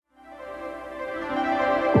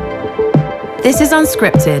This is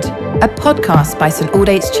Unscripted, a podcast by St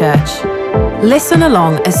Aldate's Church. Listen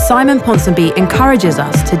along as Simon Ponsonby encourages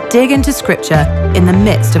us to dig into Scripture in the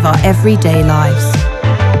midst of our everyday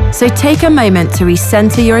lives. So take a moment to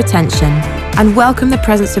recenter your attention and welcome the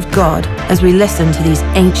presence of God as we listen to these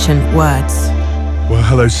ancient words. Well,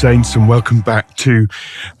 hello, Saints, and welcome back to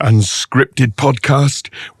Unscripted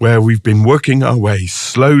podcast, where we've been working our way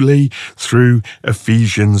slowly through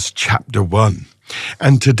Ephesians chapter 1.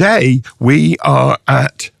 And today we are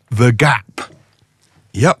at the gap.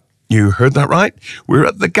 Yep, you heard that right. We're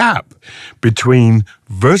at the gap between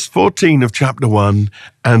verse 14 of chapter 1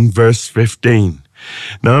 and verse 15.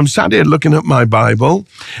 Now, I'm sat here looking at my Bible,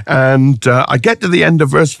 and I get to the end of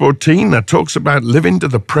verse 14 that talks about living to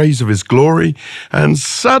the praise of his glory, and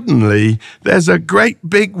suddenly there's a great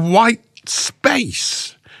big white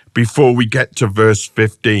space before we get to verse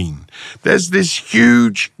 15. There's this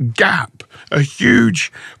huge gap, a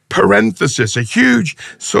huge parenthesis, a huge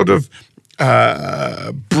sort of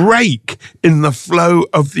break in the flow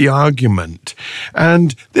of the argument.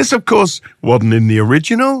 And this, of course, wasn't in the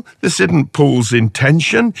original. This isn't Paul's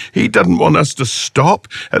intention. He doesn't want us to stop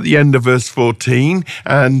at the end of verse 14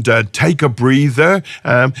 and take a breather.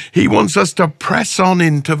 He wants us to press on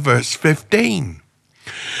into verse 15.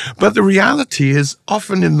 But the reality is,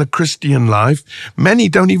 often in the Christian life, many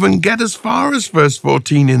don't even get as far as verse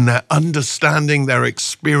 14 in their understanding, their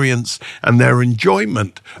experience, and their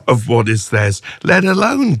enjoyment of what is theirs, let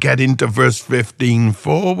alone get into verse 15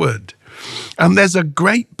 forward. And there's a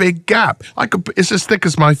great big gap. It's as thick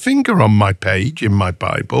as my finger on my page in my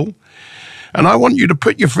Bible. And I want you to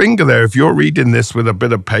put your finger there if you're reading this with a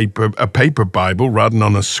bit of paper, a paper Bible rather than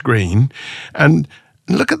on a screen, and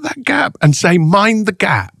look at that gap and say, mind the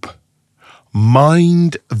gap.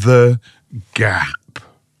 Mind the gap.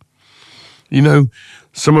 You know,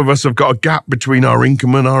 some of us have got a gap between our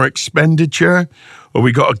income and our expenditure, or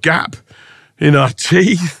we got a gap in our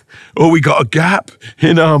teeth, or we got a gap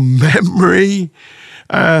in our memory.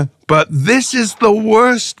 But this is the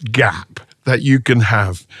worst gap that you can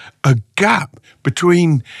have, a gap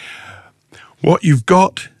between what you've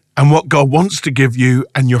got and what God wants to give you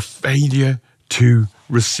and your failure to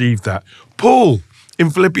receive that. Paul in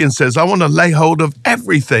Philippians says, I want to lay hold of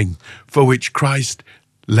everything for which Christ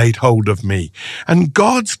laid hold of me. And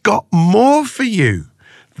God's got more for you.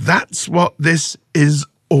 That's what this is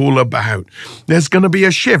all about. There's going to be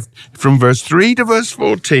a shift from verse 3 to verse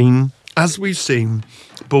 14, as we've seen.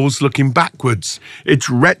 Paul's looking backwards. It's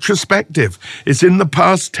retrospective. It's in the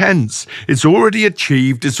past tense. It's already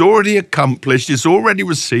achieved. It's already accomplished. It's already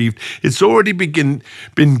received. It's already been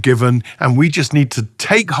given. And we just need to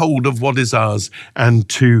take hold of what is ours and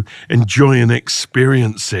to enjoy and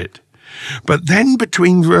experience it. But then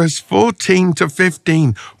between verse 14 to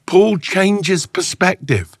 15, Paul changes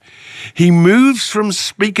perspective. He moves from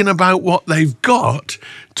speaking about what they've got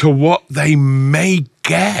to what they may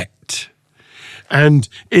get. And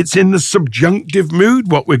it's in the subjunctive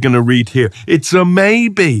mood, what we're going to read here. It's a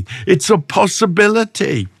maybe. It's a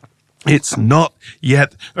possibility. It's not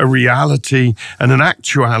yet a reality and an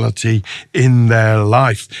actuality in their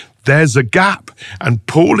life. There's a gap, and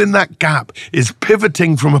Paul in that gap is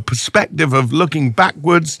pivoting from a perspective of looking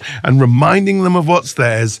backwards and reminding them of what's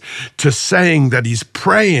theirs to saying that he's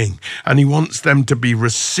praying and he wants them to be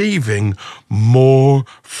receiving more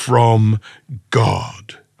from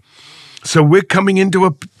God. So we're coming into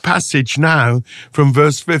a passage now from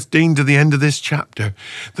verse 15 to the end of this chapter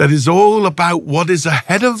that is all about what is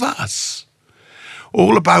ahead of us,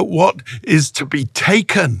 all about what is to be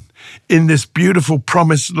taken in this beautiful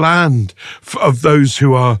promised land of those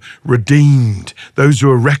who are redeemed, those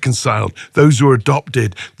who are reconciled, those who are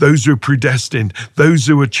adopted, those who are predestined, those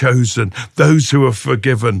who are chosen, those who are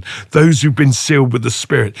forgiven, those who've been sealed with the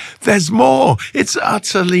Spirit. There's more. It's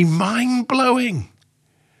utterly mind-blowing.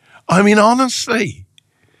 I mean, honestly,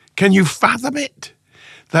 can you fathom it?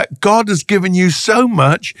 That God has given you so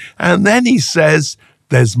much, and then he says,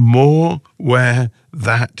 there's more where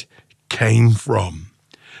that came from.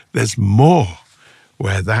 There's more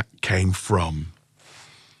where that came from.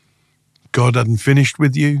 God hadn't finished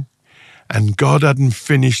with you, and God hadn't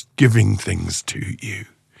finished giving things to you.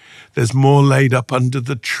 There's more laid up under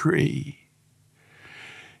the tree.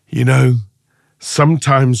 You know,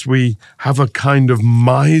 sometimes we have a kind of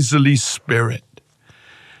miserly spirit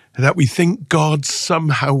that we think God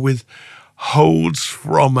somehow withholds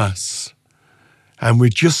from us and we're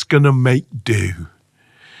just going to make do.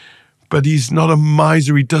 But he's not a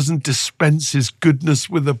miser. He doesn't dispense his goodness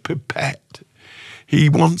with a pipette. He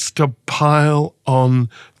wants to pile on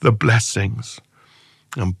the blessings.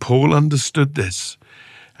 And Paul understood this.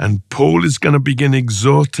 And Paul is going to begin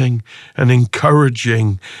exhorting and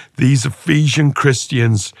encouraging these Ephesian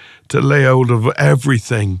Christians to lay hold of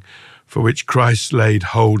everything for which Christ laid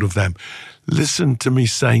hold of them. Listen to me,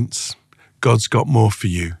 saints. God's got more for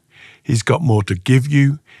you. He's got more to give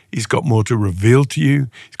you. He's got more to reveal to you.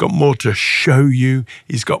 He's got more to show you.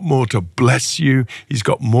 He's got more to bless you. He's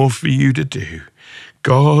got more for you to do.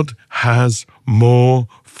 God has more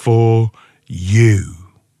for you.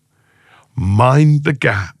 Mind the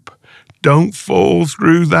gap. Don't fall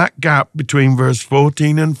through that gap between verse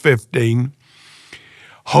 14 and 15.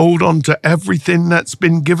 Hold on to everything that's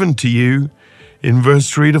been given to you in verse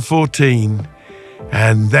 3 to 14,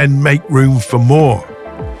 and then make room for more,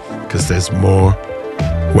 because there's more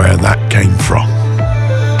where that came from.